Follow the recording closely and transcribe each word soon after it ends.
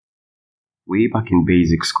Way back in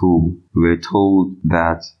basic school, we were told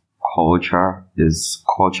that culture is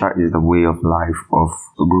the way of life of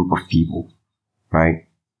a group of people, right?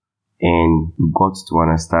 And we got to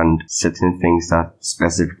understand certain things that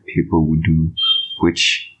specific people would do,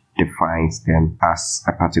 which defines them as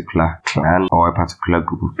a particular clan or a particular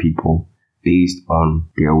group of people based on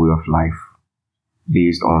their way of life,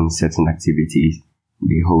 based on certain activities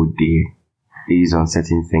they hold dear, based on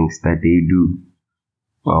certain things that they do.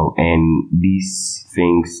 Well, and these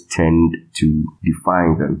things tend to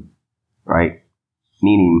define them, right?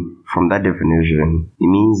 Meaning, from that definition, it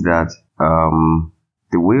means that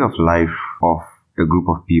the way of life of a group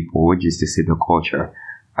of people, which is to say the culture,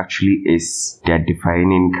 actually is their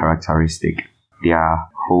defining characteristic, their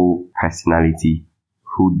whole personality,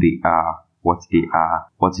 who they are, what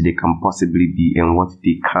they can possibly be, and what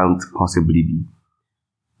they can't possibly be.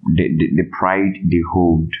 The pride they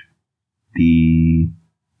hold, the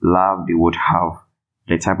love they would have,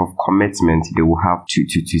 the type of commitment they will have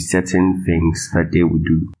to certain things that they would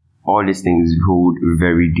do. All these things hold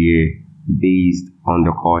very dear based on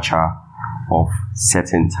the culture of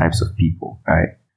certain types of people, right?